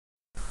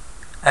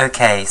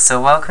Okay,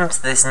 so welcome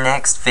to this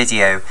next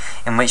video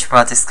in which we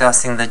are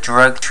discussing the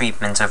drug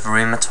treatment of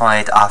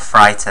rheumatoid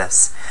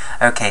arthritis.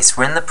 Okay, so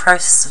we're in the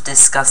process of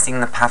discussing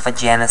the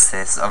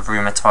pathogenesis of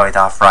rheumatoid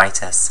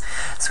arthritis.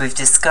 So we've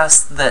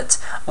discussed that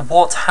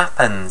what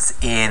happens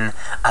in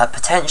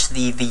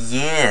potentially the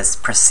years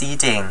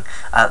preceding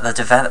the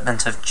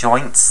development of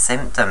joint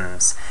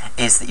symptoms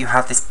is that you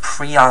have this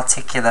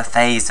pre-articular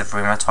phase of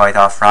rheumatoid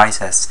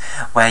arthritis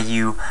where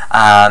you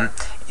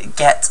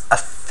get a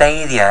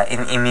failure in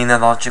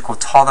immunological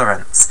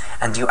tolerance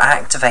and you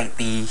activate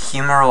the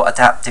humoral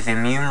adaptive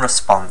immune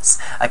response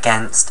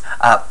against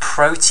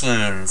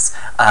proteins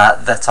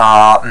that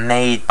are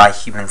made by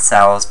human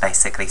cells,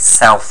 basically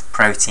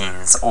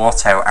self-proteins,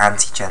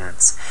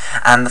 autoantigens.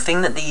 And the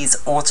thing that these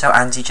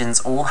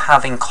autoantigens all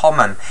have in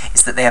common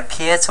is that they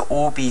appear to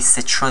all be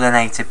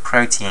citrulinated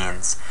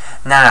proteins.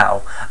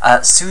 Now,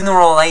 sooner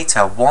or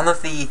later, one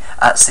of the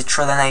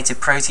citrulinated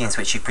proteins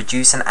which you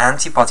produce an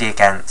antibody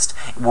against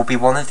will be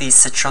one of these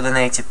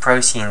citrulinated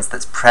proteins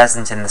that's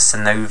present in the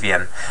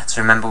synovium.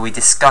 So remember, we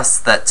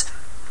discussed that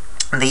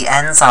the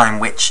enzyme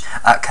which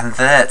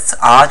converts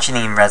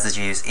arginine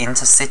residues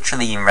into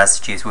citrulline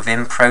residues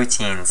within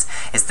proteins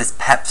is this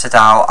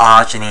peptidyl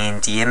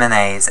arginine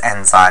deaminase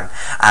enzyme,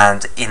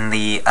 and in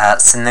the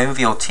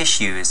synovial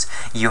tissues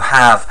you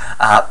have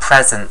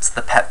present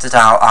the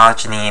peptidyl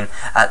arginine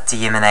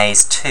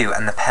deaminase 2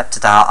 and the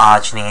peptidyl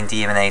arginine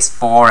deaminase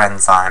 4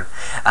 enzyme,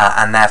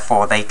 and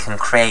therefore they can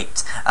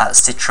create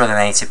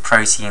citrulinated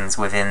proteins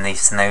within the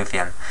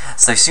synovium.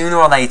 So sooner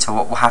or later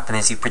what will happen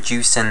is you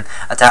produce an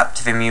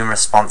adaptive immune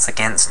response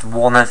against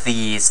one of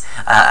these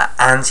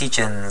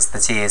antigens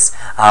that is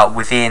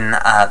within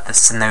the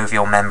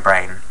synovial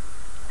membrane.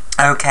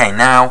 Okay,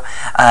 now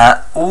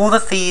all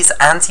of these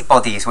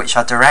antibodies which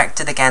are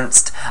directed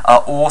against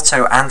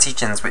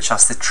autoantigens which are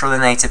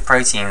citrulinated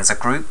proteins are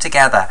grouped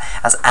together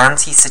as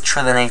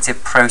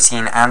anti-citrulinated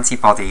protein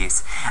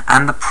antibodies,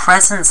 and the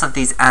presence of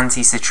these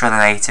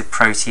anti-citrulinated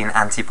protein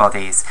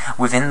antibodies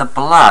within the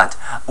blood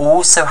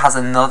also has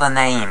another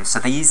name. So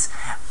these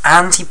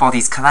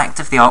antibodies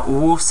collectively are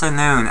also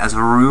known as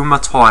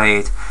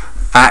rheumatoid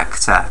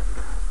factor,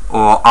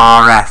 or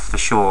RF for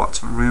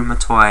short,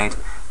 rheumatoid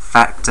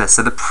factor.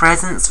 So the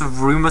presence of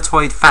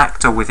rheumatoid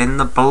factor within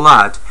the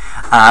blood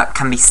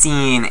can be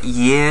seen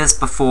years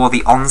before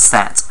the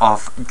onset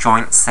of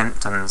joint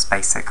symptoms,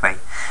 basically.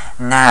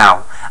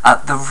 Now,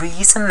 the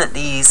reason that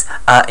these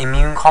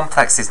immune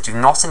complexes do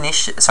not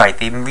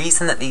the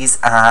reason that these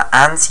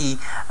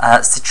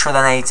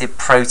anti-citrulinated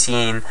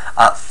protein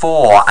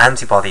 4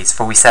 antibodies,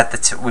 for we said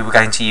that we were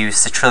going to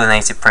use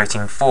citrulinated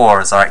protein 4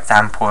 as our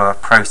example of a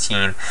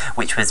protein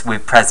which was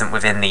present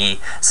within the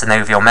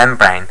synovial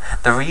membrane,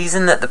 the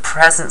reason that the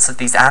presence of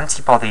these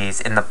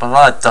antibodies in the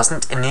blood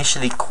doesn't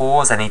initially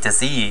cause any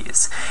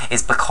disease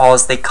is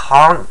because they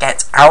can't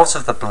get out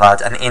of the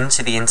blood and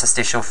into the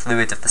interstitial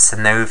fluid of the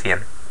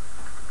synovium.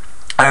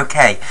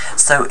 Okay,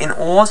 so in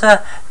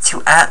order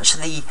to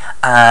actually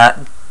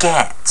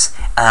get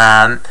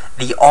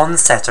the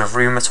onset of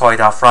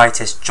rheumatoid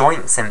arthritis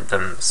joint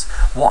symptoms,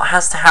 what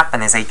has to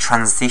happen is a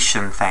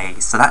transition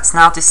phase. So let's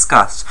now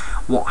discuss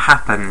what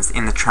happens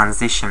in the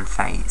transition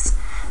phase.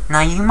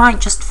 Now you might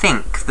just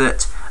think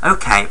that,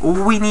 okay,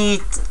 all we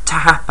need to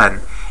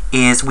happen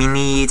is we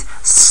need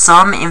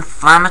some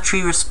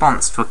inflammatory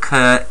response to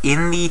occur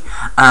in the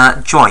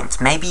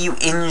joint. Maybe you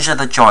injure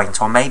the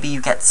joint, or maybe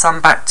you get some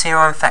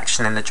bacterial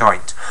infection in the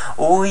joint.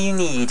 All you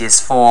need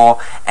is for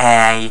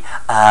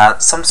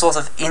some sort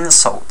of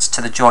insult to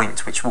the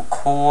joint which will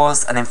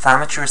cause an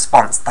inflammatory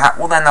response. That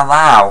will then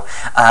allow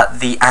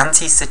the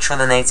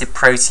anti-citrulinated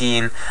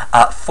protein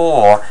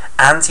 4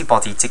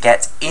 antibody to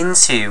get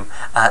into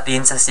the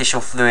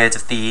interstitial fluid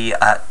of the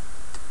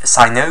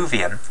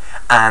synovium,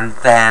 and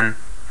then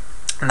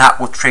that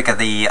will trigger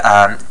the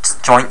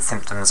joint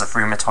symptoms of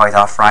rheumatoid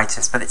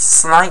arthritis. But it's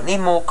slightly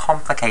more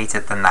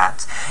complicated than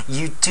that.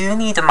 You do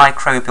need a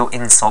microbial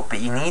insult,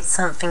 but you need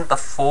something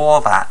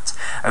before that,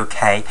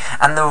 okay?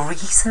 And the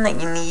reason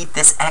that you need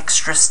this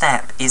extra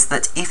step is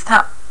that if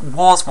that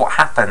was what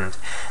happened,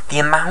 the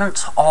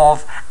amount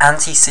of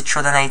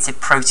anti-citrulinated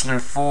protein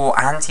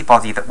 4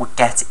 antibody that would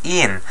get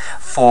in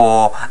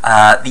for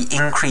the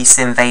increase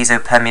in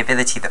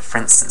vasopermeability that, for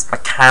instance,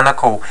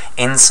 mechanical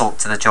insult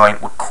to the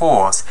joint would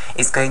cause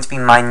is going to be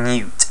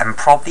minute and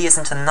probably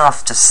isn't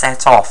enough to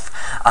set off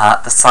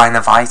the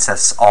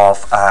synovitis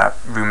of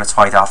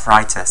rheumatoid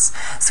arthritis.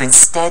 So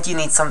instead you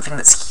need something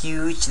that's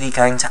hugely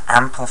going to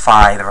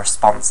amplify the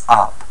response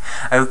up.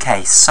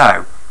 Okay,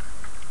 so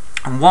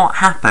what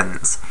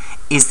happens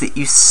is that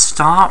you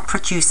start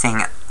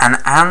producing an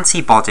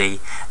antibody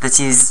that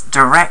is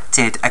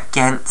directed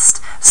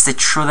against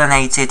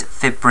citrulinated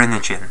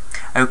fibrinogen.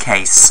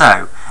 Okay,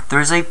 so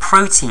there is a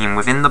protein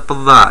within the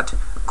blood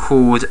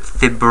called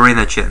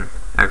fibrinogen,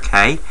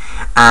 okay?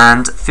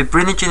 And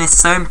fibrinogen is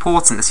so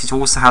important that it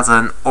also has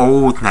an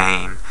old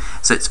name.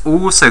 So it's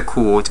also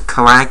called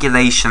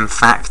coagulation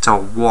factor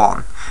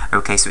 1.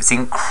 Okay, so it's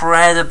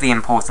incredibly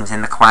important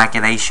in the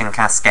coagulation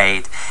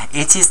cascade.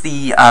 It is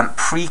the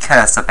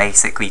precursor,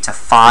 basically, to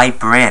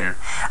fibrin,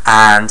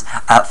 and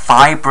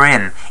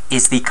fibrin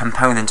is the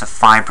component of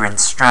fibrin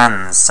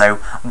strands. So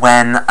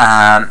when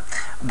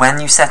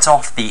you set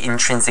off the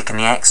intrinsic and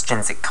the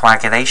extrinsic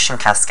coagulation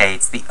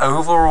cascades, the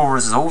overall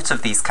result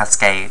of these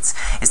cascades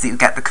is that you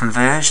get the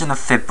conversion of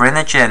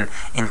fibrinogen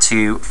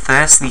into,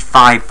 firstly,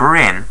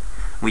 fibrin,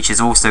 which is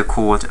also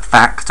called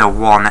factor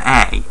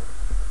 1A.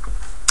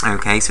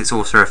 Okay, so it's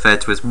also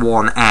referred to as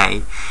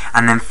 1A.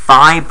 And then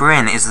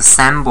fibrin is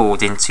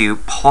assembled into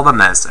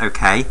polymers,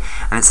 okay?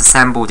 And it's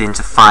assembled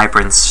into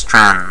fibrin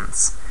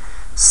strands.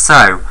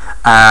 So,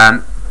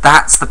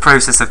 that's the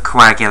process of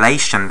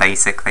coagulation,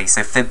 basically.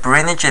 So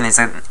fibrinogen is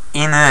an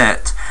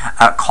inert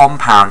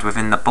compound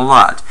within the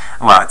blood.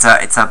 Well,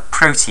 it's a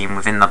protein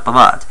within the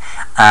blood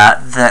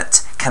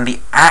that can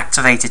be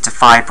activated to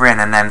fibrin,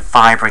 and then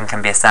fibrin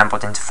can be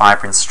assembled into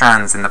fibrin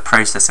strands in the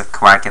process of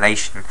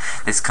coagulation.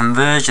 This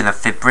conversion of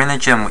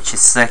fibrinogen, which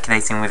is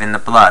circulating within the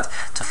blood,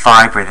 to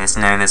fibrin is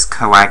known as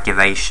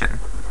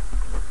coagulation.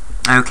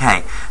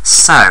 Okay,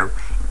 so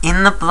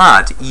in the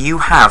blood you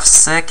have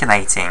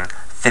circulating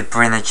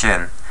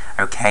fibrinogen.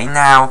 Okay,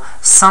 now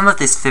some of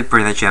this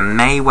fibrinogen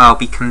may well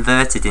be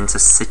converted into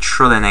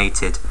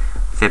citrullonated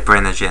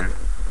fibrinogen.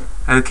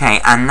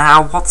 Okay, and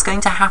now what's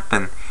going to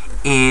happen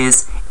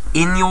is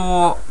in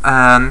your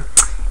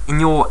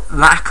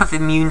lack of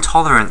immune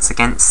tolerance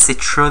against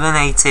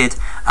citrullinated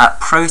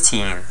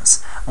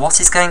proteins, what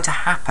is going to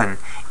happen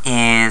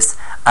is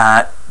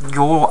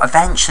you're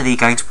eventually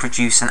going to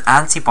produce an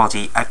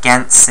antibody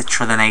against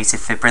citrullinated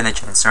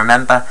fibrinogen. So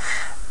remember,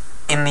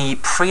 in the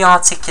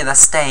pre-articular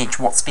stage,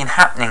 what's been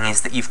happening is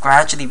that you've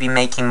gradually been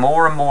making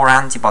more and more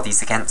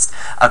antibodies against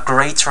a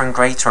greater and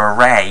greater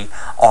array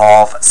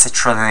of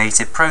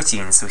citrullinated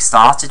proteins. So we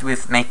started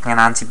with making an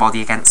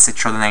antibody against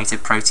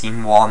citrullinated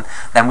protein 1,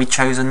 then we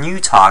chose a new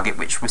target,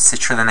 which was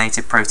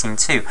citrullinated protein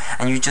 2,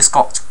 and you just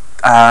got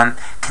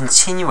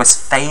continuous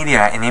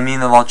failure in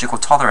immunological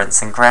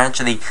tolerance, and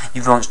gradually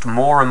you've launched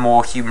more and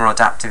more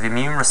humoral-adaptive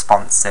immune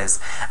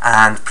responses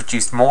and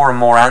produced more and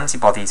more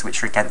antibodies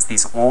which are against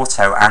these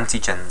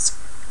auto-antigens.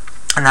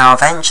 And now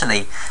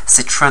eventually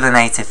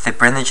citrullinated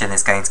fibrinogen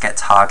is going to get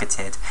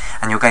targeted,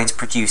 and you're going to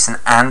produce an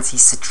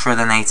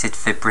anti-citrullinated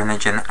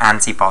fibrinogen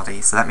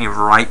antibody. So let me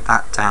write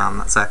that down.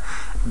 That's a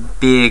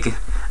big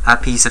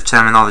piece of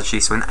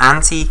terminology. So an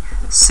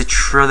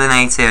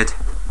anti-citrullinated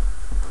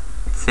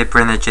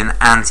fibrinogen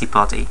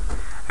antibody.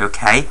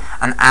 Okay,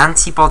 an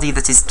antibody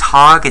that is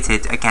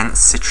targeted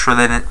against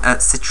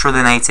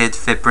citrullinated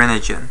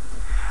fibrinogen.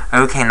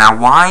 Okay, now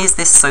why is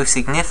this so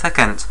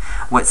significant?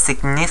 Well, it's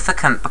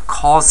significant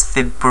because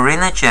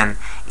fibrinogen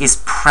is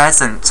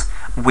present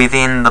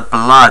within the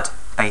blood,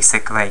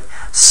 basically.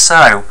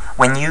 So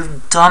when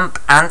you dump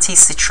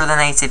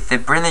anti-citrullinated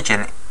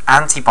fibrinogen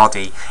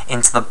antibody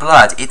into the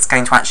blood, it's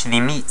going to actually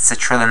meet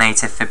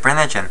citrullinated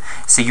fibrinogen.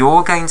 So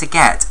you're going to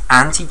get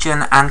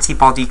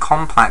antigen-antibody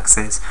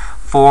complexes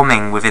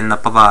forming within the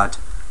blood.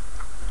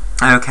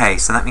 Okay,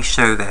 so let me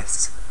show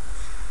this.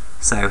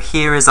 So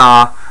here is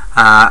our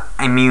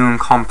immune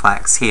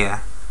complex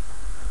here.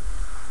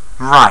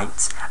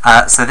 Right,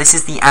 so this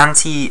is the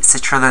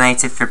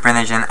anti-citrullinated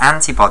fibrinogen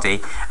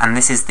antibody, and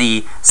this is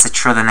the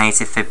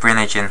citrullinated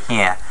fibrinogen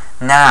here.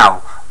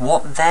 Now,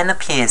 what then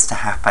appears to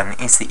happen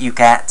is that you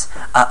get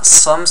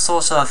some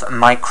sort of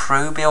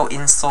microbial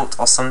insult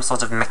or some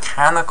sort of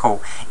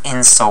mechanical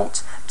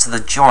insult to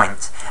the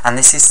joint, and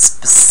this is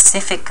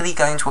specifically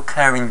going to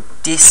occur in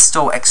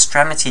distal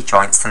extremity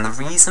joints, and the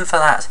reason for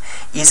that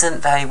isn't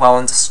very well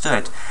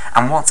understood.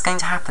 And what's going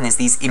to happen is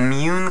these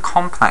immune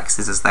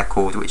complexes, as they're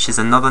called, which is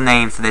another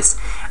name for this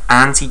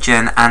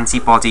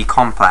antigen-antibody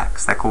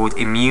complex, they're called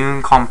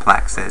immune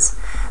complexes.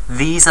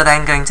 These are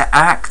then going to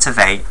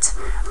activate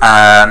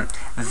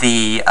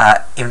the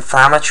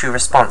inflammatory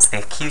response, the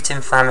acute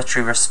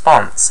inflammatory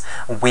response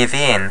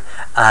within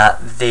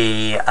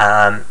the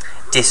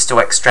distal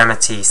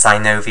extremity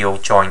synovial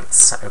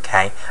joints,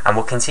 okay? And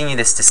we'll continue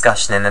this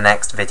discussion in the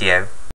next video.